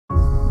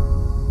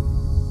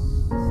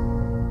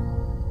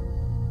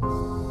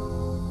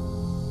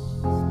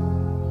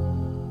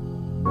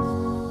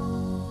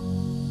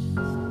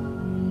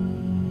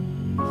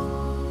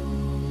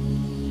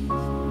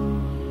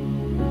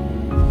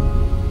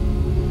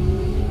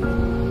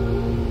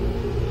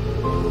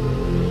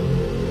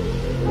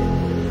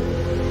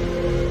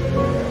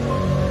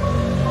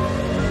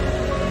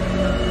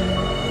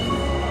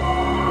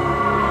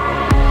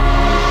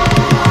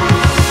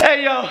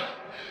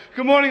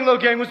Good morning,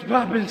 Logan. What's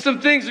poppin'?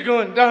 Some things are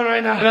going down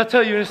right now, and I'll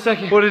tell you in a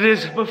second what it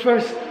is. But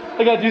first,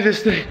 I gotta do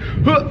this thing.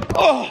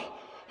 Oh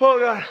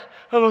God.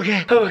 I'm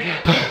okay.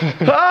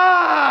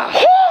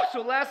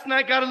 So last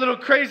night got a little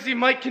crazy.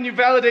 Mike, can you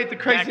validate the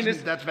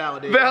craziness? That's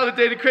validated.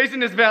 Validated.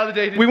 Craziness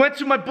validated. We went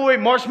to my boy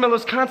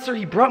Marshmallow's concert.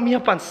 He brought me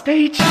up on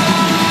stage.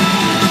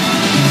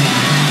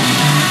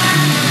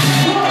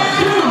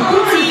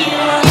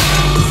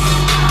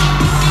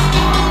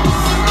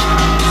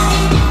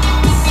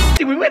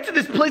 We went to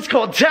this place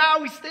called Tao.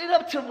 We stayed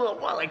up till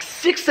what, like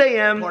 6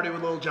 a.m. Party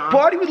with Little John.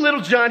 Party with Little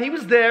John. He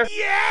was there.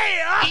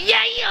 Yeah.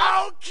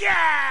 Okay.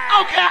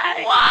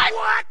 Okay.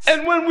 What?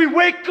 And when we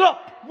wake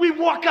up, we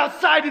walk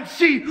outside and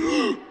see.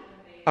 I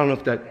don't know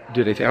if that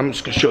did anything. I'm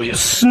just gonna show you.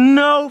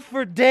 Snow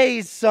for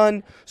days,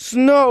 son.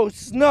 Snow.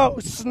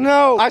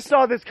 I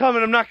saw this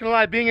coming, I'm not gonna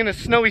lie, being in a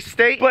snowy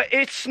state. But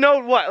it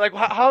snowed what? Like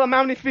how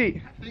many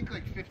feet? I think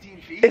like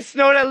 15 feet. It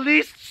snowed at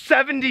least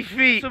 70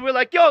 feet. So we're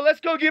like, yo, let's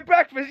go get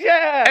breakfast,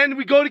 yeah. And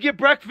we go to get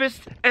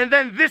breakfast, and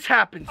then this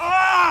happens.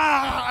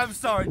 I'm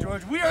sorry,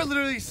 George. We are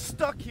literally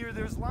stuck here.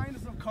 There's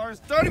lines of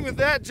cars, starting with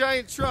that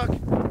giant truck.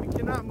 We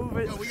cannot move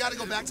it. Yo, we gotta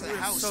go back to the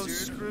house, so dude.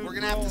 screwed. We're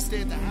gonna have to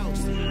stay at the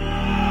house.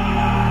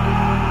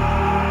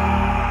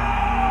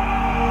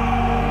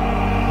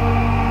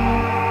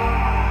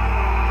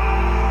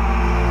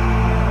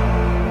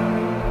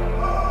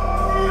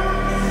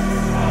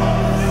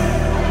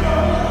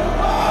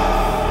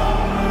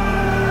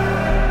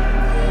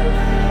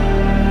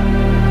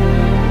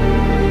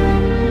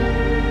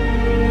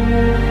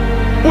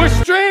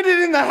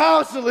 In the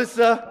house,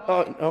 Alyssa.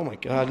 Oh my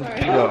God.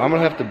 Yo, I'm gonna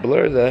have to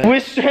blur that.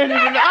 We're stranded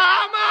in the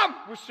Mom!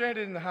 We're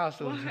stranded in the house,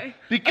 Alyssa. Why?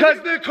 Because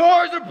the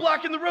cars are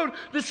blocking the road.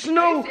 The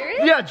snow. Are you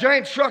serious? Yeah,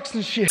 giant trucks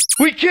and shit.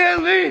 We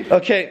can't leave.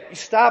 Okay,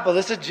 stop,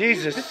 Alyssa.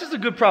 Jesus. This is a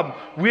good problem.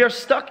 We are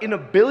stuck in a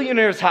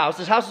billionaire's house.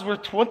 This house is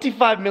worth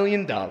 $25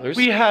 million.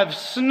 We have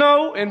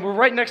snow and we're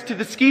right next to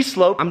the ski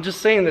slope. I'm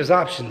just saying there's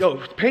options. Yo,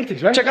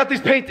 paintings, right? Check out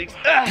these paintings.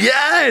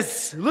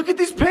 Yes! Look at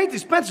these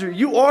paintings. Spencer,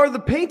 you are the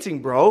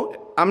painting,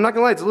 bro. I'm not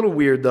gonna lie, it's a little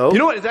weird though. You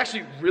know what is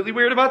actually really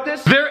weird about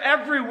this? They're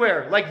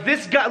everywhere. Like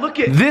this guy, look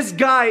at this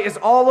guy is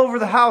all over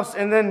the house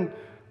and then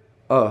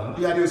You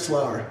gotta do it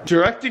slower.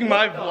 directing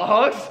my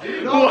vlogs?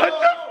 What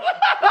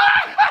the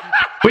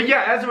fuck? But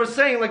yeah, as I was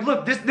saying, like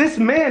look, this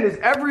man is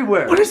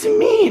everywhere. What does it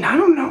mean? I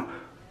don't know.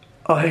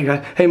 Oh, hey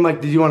guys. Hey Mike,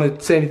 did you want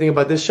to say anything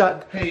about this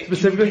shot? Hey,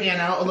 specifically? can you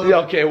pan out a little? Yeah,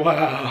 okay,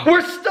 wow.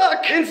 We're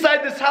stuck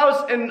inside this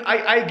house and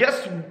I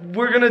guess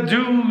we're gonna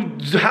do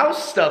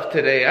house stuff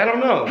today. I don't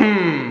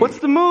know. What's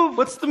the move?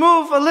 What's the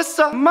move?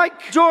 Alyssa,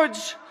 Mike,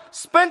 George,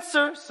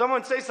 Spencer,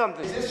 someone say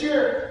something. Is this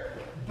your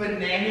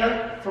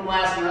banana from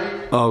last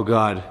night? Oh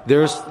God,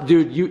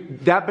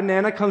 dude, that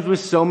banana comes with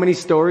so many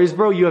stories,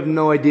 bro. You have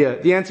no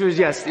idea. The answer is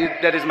yes.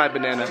 That is my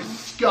banana.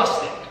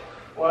 Disgusting.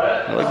 What?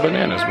 I like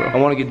bananas, bro. I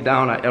want to get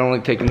down. I don't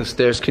like taking the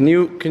stairs. Can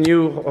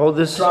you hold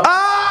this?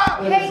 Ah!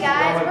 Hey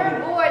guys,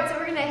 we're bored, so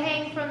we're gonna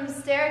hang from the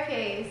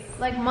staircase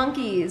like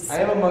monkeys.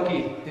 I am a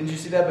monkey. Did you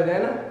see that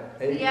banana?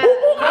 Hey. Yeah.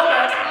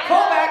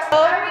 Callbacks.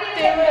 How are we gonna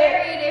get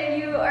married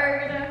if you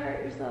are gonna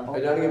hurt yourself? Are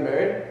you down to get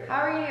married?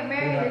 How are you gonna get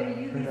married if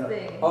you use these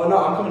things? Oh no,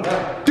 I'm coming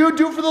down. Dude,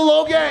 do it for the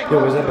Logan. Yo,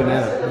 where's that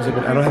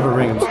banana? I don't have a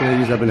ring. I'm just gonna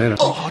use that banana.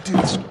 Oh, dude,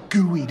 it's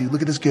gooey, dude.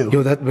 Look at this goo.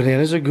 Yo, that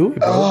bananas are gooey,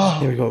 bro. Oh.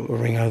 Here we go. A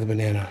ring out of the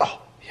banana. Oh.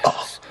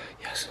 Yes.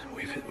 Yes.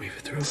 Weave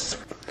it through. This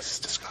is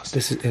disgusting.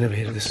 This is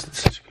innovative. This is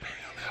such a good ring.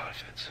 How it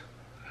fits.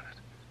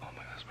 Oh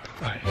my gosh,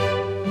 bro. Alright.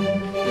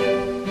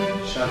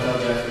 Shout out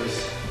Jeffries.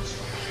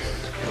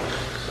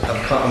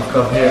 I'm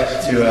come here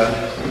to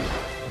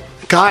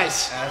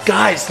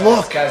Guys,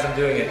 look. Guys, I'm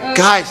doing it.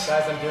 Guys.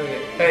 Guys, I'm doing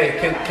it. Hey,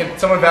 can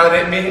someone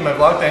validate me in my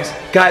vlog? Thanks.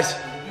 Guys,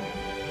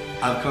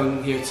 I've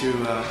come here to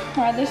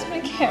Are there so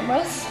many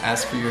cameras?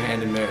 ask for your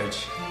hand in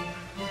marriage.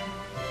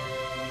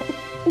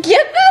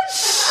 Get that!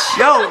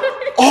 Yo.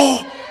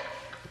 Oh.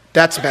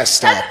 That's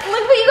messed up. Look,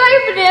 but you got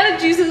your banana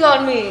juices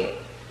on me.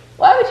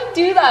 Why would you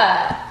do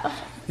that?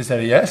 Is that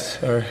a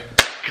yes or?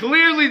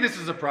 Clearly this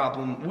is a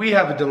problem. We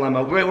have a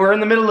dilemma. We're in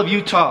the middle of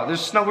Utah. There's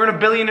snow. We're in a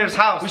billionaire's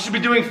house. We should be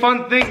doing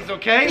fun things,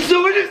 okay?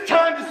 So it is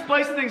time to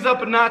spice things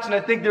up a notch, and I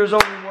think there's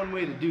only one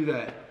way to do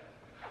that.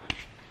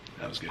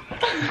 That was good.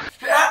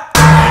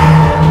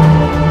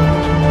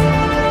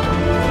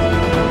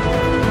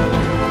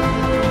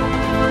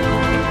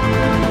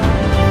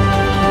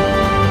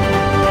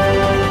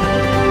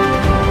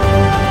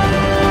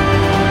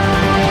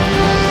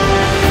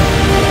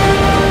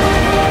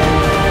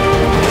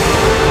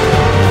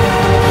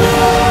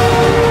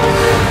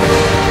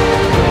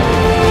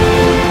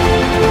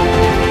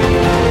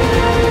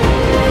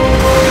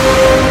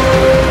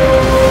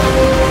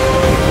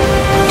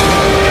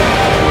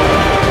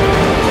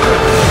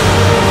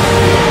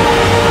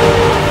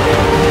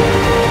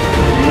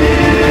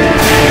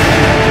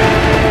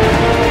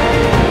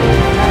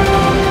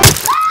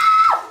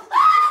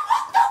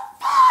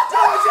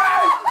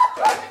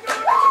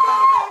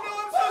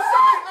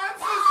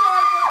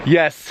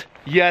 Yes,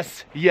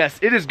 yes, yes.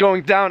 It is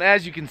going down,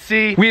 as you can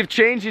see. We have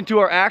changed into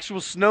our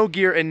actual snow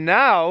gear, and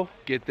now,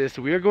 get this,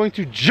 we are going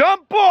to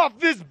jump off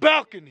this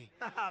balcony.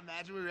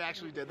 Imagine we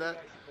actually did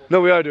that.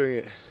 No, we are doing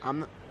it.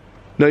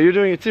 No, you're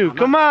doing it too.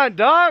 Come on,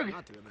 dog.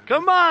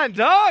 Come on,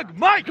 dog.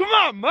 Mike, come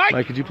on, Mike.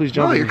 Mike, could you please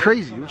jump? No, you're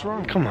crazy. What's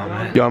wrong? Come on,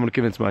 man. Yo, I'm gonna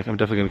convince Mike. I'm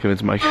definitely gonna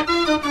convince Mike. 3, 2,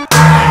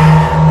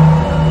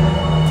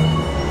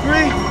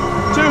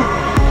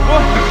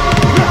 1.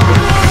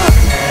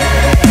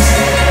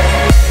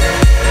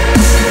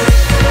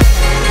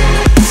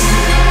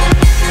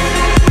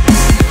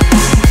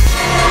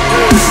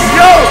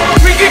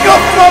 Go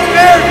from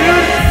there,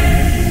 dude!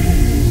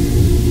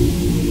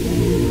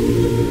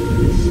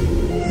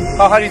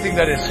 Oh, how do you think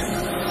that is?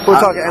 We're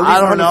talking at least I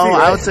don't know. Feet,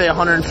 right? I would say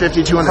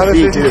 150, 200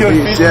 feet,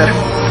 dude. Yeah.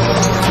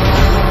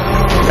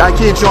 I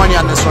can't join you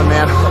on this one,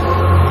 man.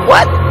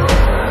 What?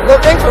 No,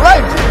 thanks for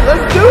life, dude.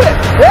 Let's do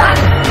it! Yeah!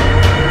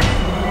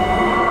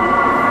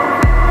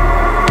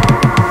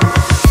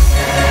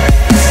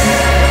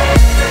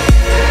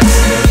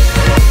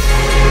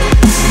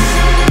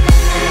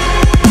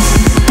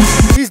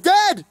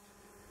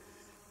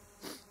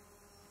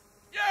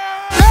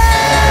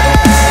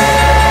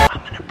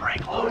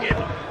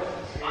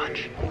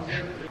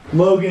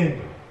 Logan.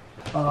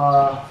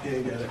 Yeah,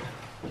 you get it.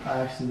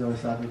 I actually know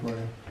it's not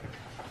recording.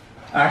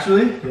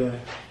 Actually? Yeah.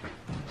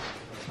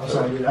 I'm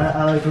sorry, dude.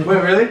 I like it.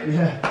 Wait, really?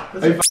 Yeah.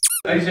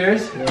 Are you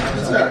serious? Yeah.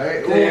 That's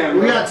alright. Damn,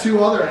 we got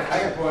 2 other. I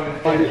got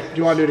 1. Do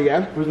you want to do it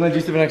again? Where's my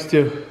juice for the next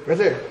 2? Right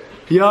there.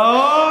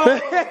 Yo! You're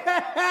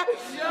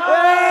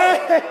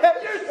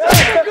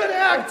such a good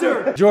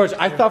actor! George,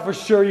 I thought for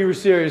sure you were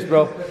serious,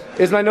 bro.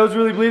 Is my nose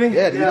really bleeding?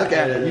 Yeah, dude, look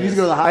at it. You need to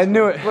go to the hospital. I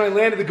knew it. When I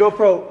landed, the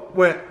GoPro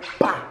went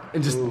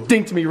and just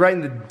dinked me right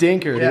in the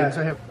dinker, dude.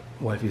 Yeah,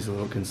 Wifey's a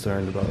little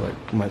concerned about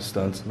like my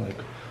stunts and like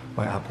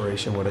my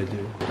operation, what I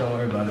do. Don't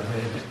worry about it,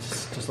 babe.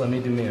 Just let me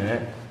do me,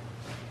 alright?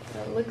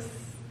 That looks...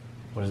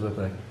 What does it look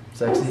like?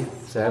 Sexy?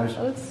 Savage?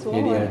 It looks swollen.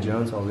 Indiana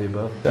Jones, all the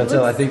above. That's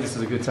all. I think this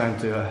is a good time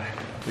to,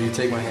 will you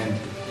take my hand?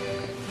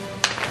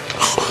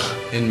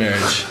 In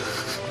marriage.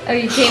 Oh,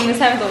 you came this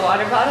time with a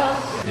water bottle?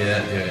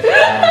 Yeah.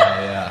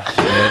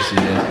 Yeah, she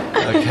did.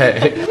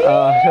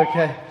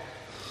 Okay.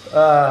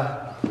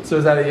 So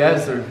is that a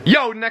yes or?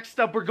 Yo, next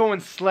up we're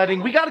going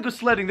sledding. We gotta go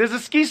sledding. There's a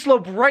ski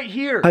slope right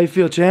here. How you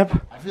feel, champ?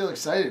 I feel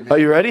excited, man. Are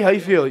you ready? How you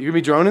feel? You gonna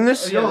be droning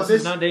this? Yeah,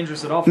 this is not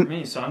dangerous at all for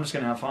me, so I'm just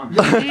gonna have fun.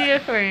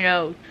 Yes or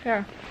no?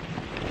 Sure.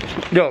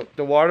 Yo,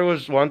 the water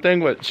was one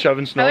thing, but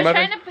shoving snow. I was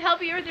trying to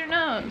help you with your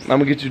nose. I'm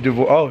gonna get you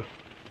divorced. Oh.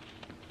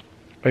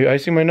 Are you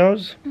icing my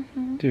nose?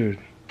 Dude,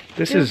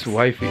 this is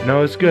wifey.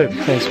 No, it's good.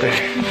 Thanks, babe.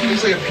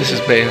 This is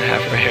bae and a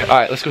half right here. All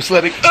right, let's go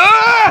sledding.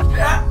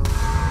 Ah!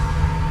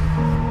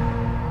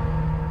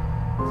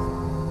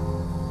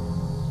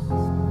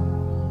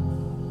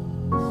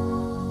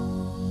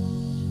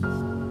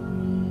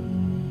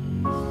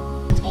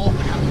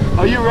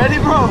 Are you ready,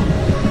 bro?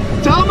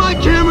 Tell my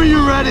camera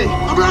you're ready.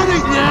 I'm ready.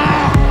 Yeah.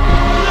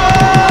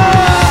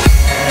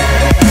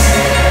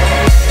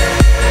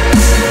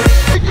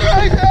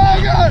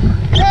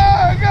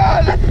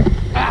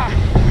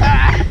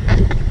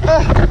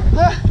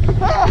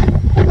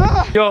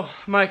 Yo,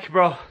 Mike,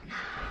 bro,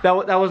 that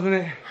wasn't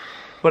it,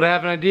 but I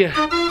have an idea.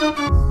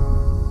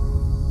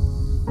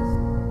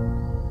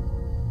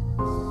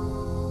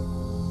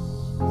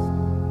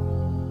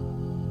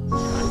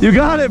 You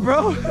got it,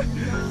 bro.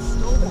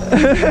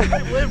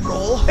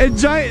 A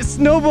giant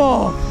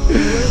snowball.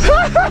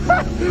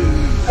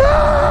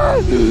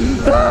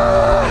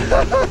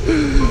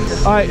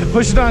 All right,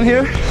 push it on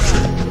here.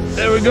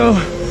 There we go.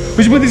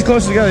 We should put these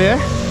closer together, yeah?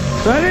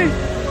 Ready?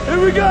 Here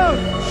we go.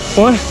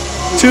 1,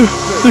 2,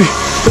 3.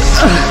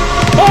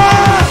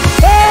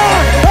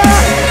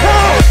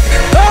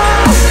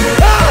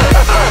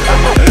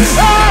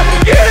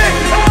 Get it!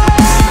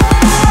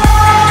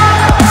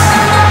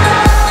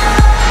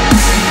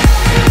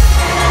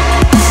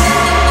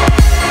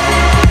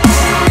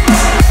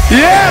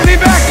 Yeah, lean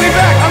back,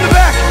 on the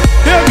back.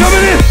 Yeah, I'm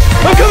coming in.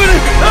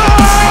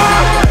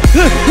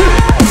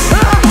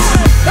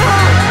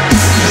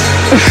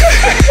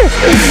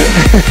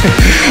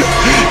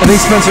 I think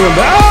Spencer went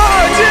back. Oh,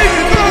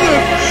 Jesus,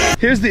 brother!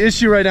 Here's the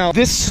issue right now.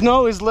 This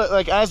snow is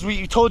like, as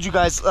we told you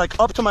guys, like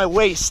up to my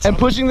waist. And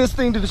pushing this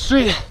thing to the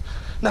street,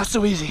 not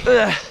so easy.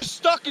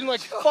 Stuck in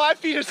like 5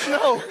 feet of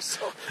snow.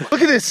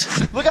 Look at this.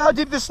 Look at how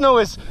deep this snow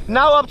is.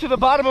 Now up to the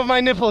bottom of my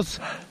nipples.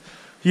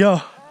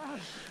 Yo,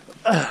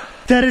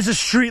 that is a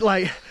street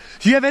light.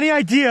 Do you have any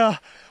idea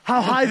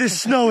how high this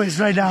snow is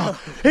right now?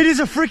 It is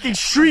a freaking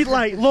street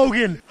light,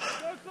 Logan.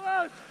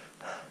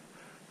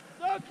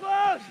 So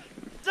close.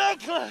 So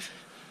close.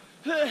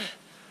 So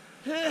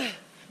close.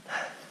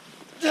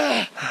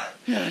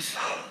 Yes.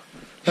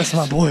 That's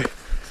my boy.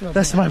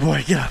 That's my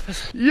boy. Get up.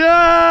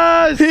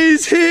 Yes!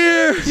 He's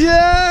here!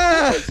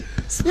 Yes!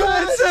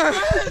 Spencer!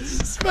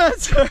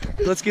 Spencer!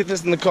 Let's get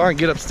this in the car and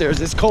get upstairs.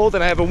 It's cold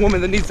and I have a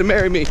woman that needs to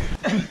marry me.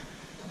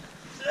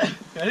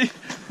 Ready?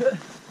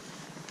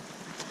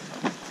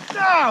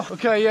 No!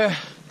 Okay, yeah.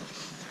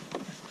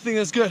 think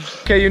that's good.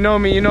 Okay, you know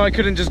me, you know I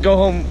couldn't just go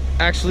home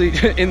actually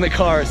in the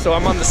car, so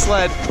I'm on the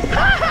sled.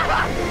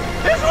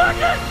 It's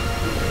working!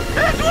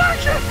 It's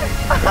working!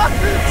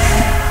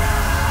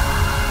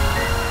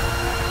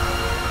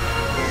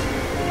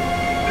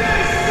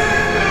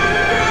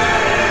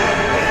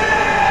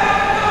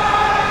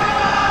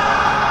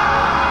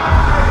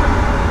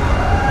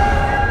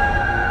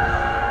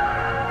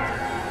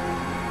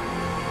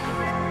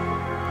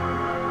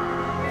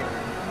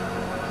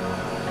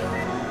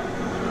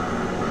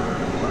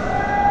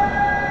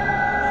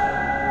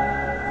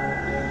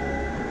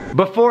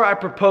 Before I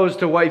propose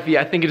to wifey,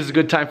 I think it is a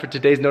good time for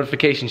today's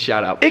notification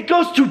shout out. It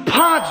goes to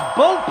Ponch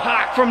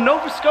Bopak from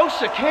Nova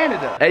Scotia,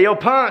 Canada. Hey yo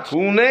Ponch,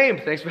 cool name.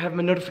 Thanks for having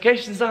my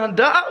notifications on,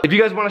 dog. If you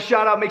guys want a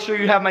shout out, make sure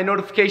you have my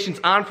notifications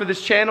on for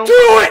this channel. Do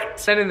it!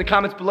 Send in the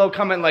comments below,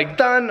 comment like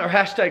done or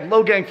hashtag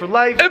Logang for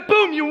life, and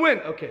boom, you win.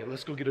 Okay,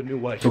 let's go get a new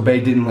wife. So Bae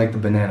didn't like the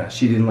banana,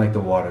 she didn't like the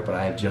water, but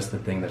I have just the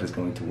thing that is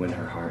going to win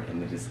her heart,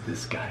 and it is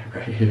this guy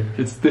right here.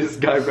 It's this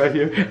guy right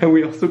here, and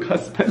we also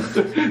got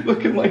Spencer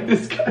looking like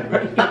this guy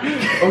right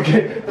here.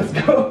 Okay, let's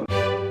go.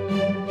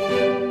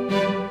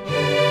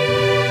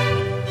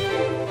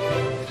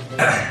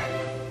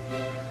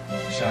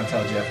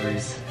 Chantal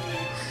Jeffries,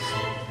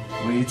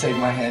 will you take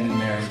my hand in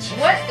marriage?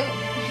 What?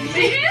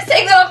 Did you just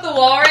take that off the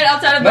wall right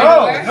outside of my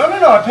door?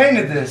 No, I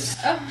painted this.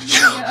 Oh my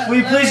God. Will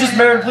you please just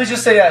marry, please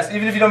just say yes,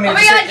 even if you don't mean Oh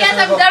my God, yes,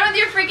 I'm done with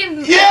your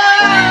freaking...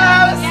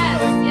 Yes!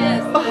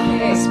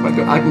 Yes,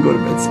 okay. I can go to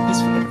bed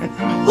satisfied right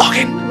now.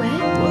 Logan!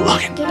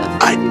 Logan!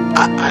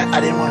 I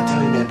didn't want to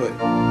tell you, man, but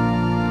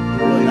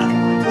you're really not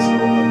gonna like this a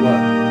little bit.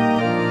 What?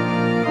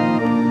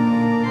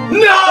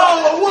 No!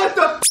 What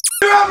the f***?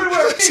 You're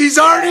everywhere! She's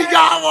already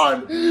got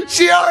one!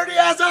 She already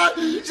has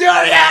one! She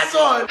already has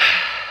one!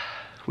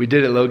 We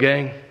did it,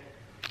 Logang.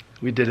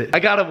 We did it. I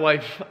got a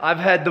wife. I've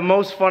had the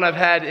most fun I've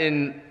had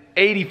in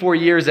 84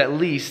 years at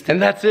least. And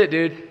that's it,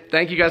 dude.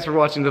 Thank you guys for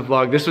watching the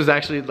vlog. This was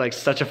actually like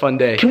such a fun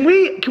day. Can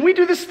we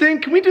do this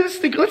thing? Can we do this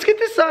thing? Let's get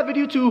this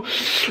video to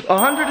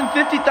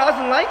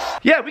 150,000 likes.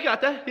 Yeah, we got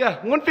that. Yeah,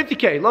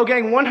 150K.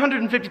 Logang,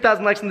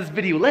 150,000 likes on this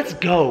video. Let's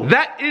go.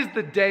 That is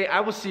the day.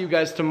 I will see you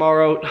guys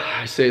tomorrow.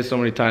 I say it so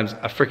many times.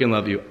 I freaking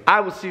love you.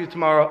 I will see you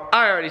tomorrow.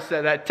 I already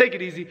said that. Take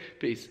it easy.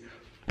 Peace.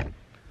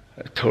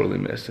 I totally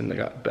missed and I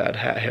got a bad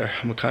hat here.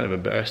 I'm kind of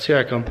embarrassed. Here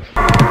I come.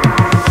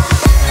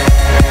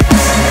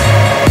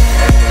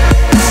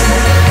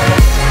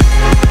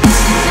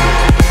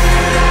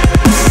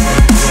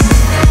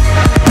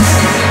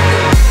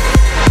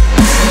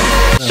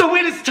 So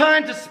it is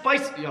time to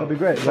spice. Yo, That'd be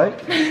great, right?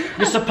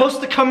 You're supposed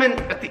to come in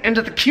at the end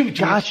of the queue, James.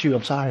 Got you.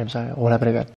 I'm sorry. What happened again?